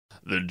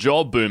the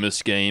job boomer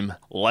scheme,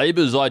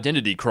 Labor's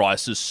identity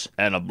crisis,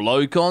 and a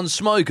bloke on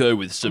smoko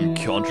with some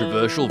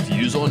controversial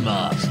views on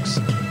masks.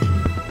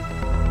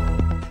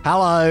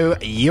 Hello,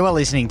 you are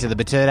listening to the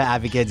Betoota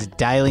Advocate's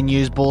Daily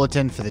News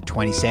Bulletin for the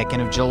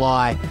 22nd of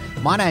July.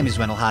 My name is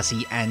Wendell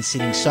Hussey, and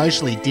sitting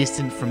socially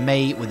distant from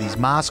me with his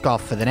mask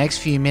off for the next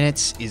few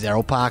minutes is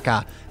Errol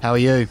Parker. How are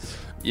you?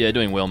 Yeah,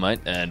 doing well, mate.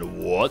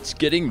 And what's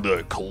getting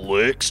the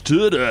clicks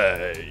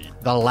today?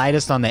 The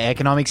latest on the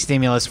economic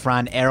stimulus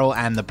front, Errol,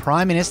 and the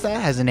Prime Minister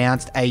has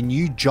announced a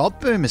new job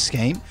boomer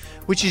scheme,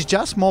 which is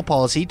just more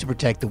policy to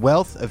protect the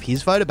wealth of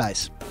his voter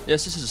base.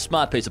 Yes, this is a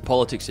smart piece of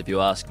politics, if you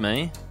ask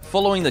me.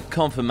 Following the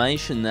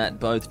confirmation that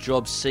both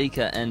Job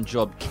Seeker and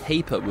Job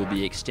Keeper will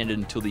be extended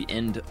until the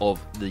end of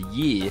the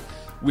year,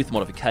 with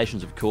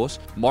modifications of course,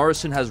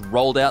 Morrison has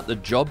rolled out the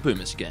Job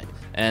Boomer scheme.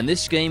 And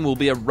this scheme will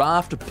be a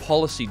raft of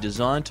policy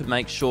designed to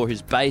make sure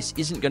his base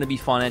isn't going to be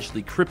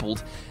financially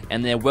crippled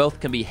and their wealth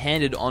can be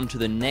handed on to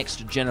the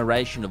next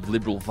generation of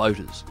Liberal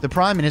voters. The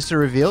Prime Minister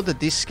revealed that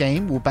this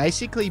scheme will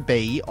basically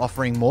be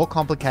offering more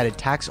complicated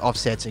tax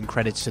offsets and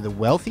credits to the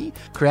wealthy,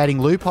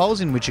 creating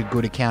loopholes in which a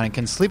good accountant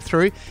can slip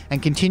through,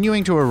 and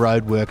continuing to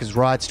erode workers'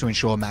 rights to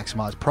ensure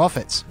maximised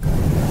profits.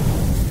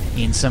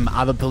 In some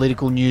other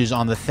political news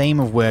on the theme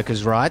of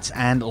workers' rights,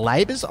 and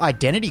Labor's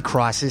identity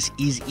crisis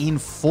is in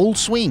full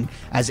swing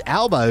as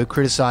Albo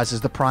criticises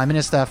the Prime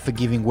Minister for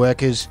giving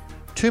workers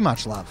too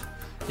much love.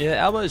 Yeah,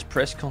 Albo's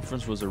press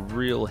conference was a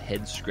real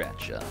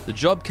head-scratcher. The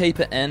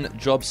JobKeeper and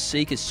Job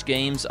Seeker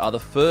schemes are the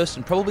first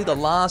and probably the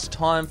last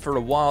time for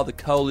a while the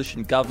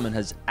coalition government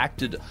has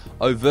acted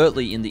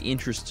overtly in the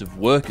interests of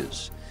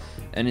workers.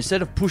 And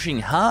instead of pushing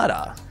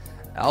harder,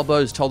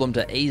 Albo's told them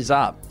to ease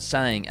up,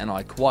 saying, and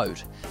I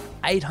quote,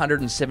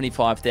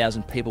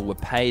 875,000 people were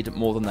paid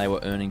more than they were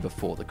earning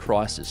before the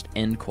crisis,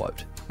 end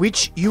quote.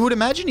 Which you would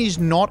imagine is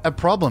not a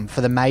problem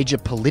for the major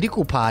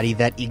political party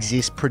that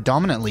exists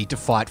predominantly to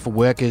fight for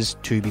workers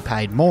to be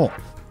paid more.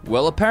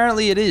 Well,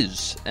 apparently it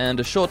is, and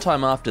a short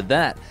time after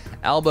that,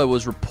 Albo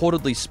was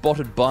reportedly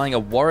spotted buying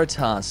a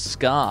Waratah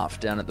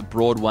scarf down at the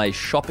Broadway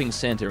shopping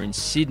centre in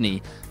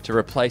Sydney to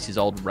replace his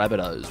old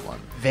Rabbitohs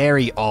one.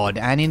 Very odd.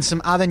 And in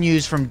some other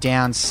news from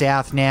down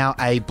south now,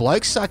 a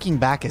bloke sucking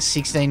back a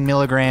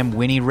 16mg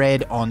Winnie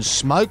Red on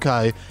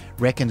smoko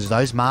reckons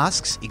those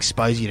masks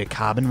expose you to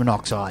carbon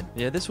monoxide.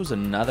 Yeah, this was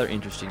another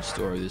interesting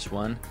story, this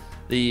one.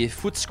 The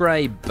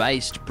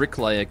Footscray-based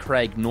bricklayer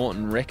Craig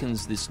Norton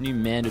reckons this new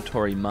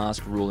mandatory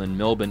mask rule in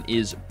Melbourne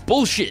is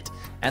bullshit,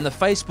 and the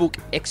Facebook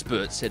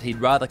expert said he'd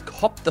rather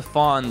cop the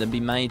fine than be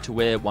made to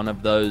wear one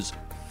of those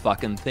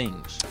fucking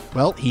things.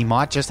 Well, he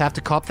might just have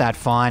to cop that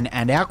fine,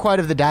 and our quote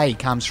of the day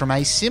comes from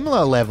a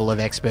similar level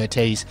of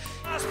expertise.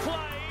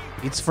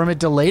 It's from a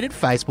deleted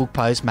Facebook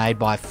post made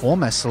by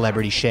former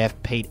celebrity chef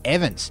Pete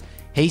Evans.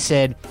 He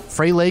said,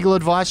 "Free legal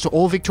advice to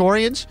all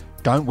Victorians?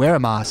 Don't wear a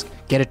mask.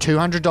 Get a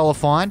 $200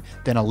 fine,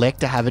 then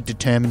elect to have it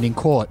determined in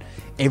court.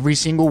 Every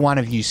single one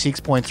of you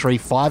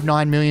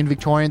 6.359 million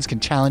Victorians can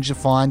challenge the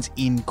fines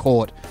in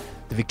court.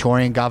 The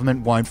Victorian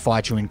government won't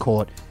fight you in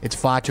court. It's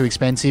far too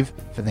expensive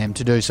for them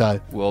to do so."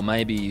 Well,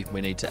 maybe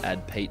we need to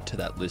add Pete to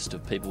that list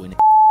of people in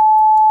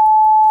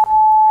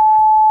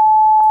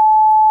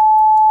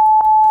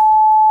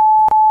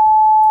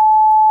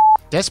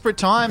Desperate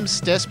times,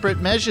 desperate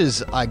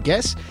measures, I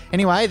guess.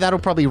 Anyway, that'll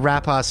probably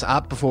wrap us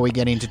up before we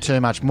get into too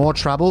much more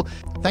trouble.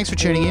 Thanks for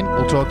tuning in.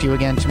 We'll talk to you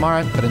again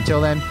tomorrow. But until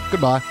then,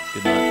 goodbye.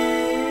 Good night.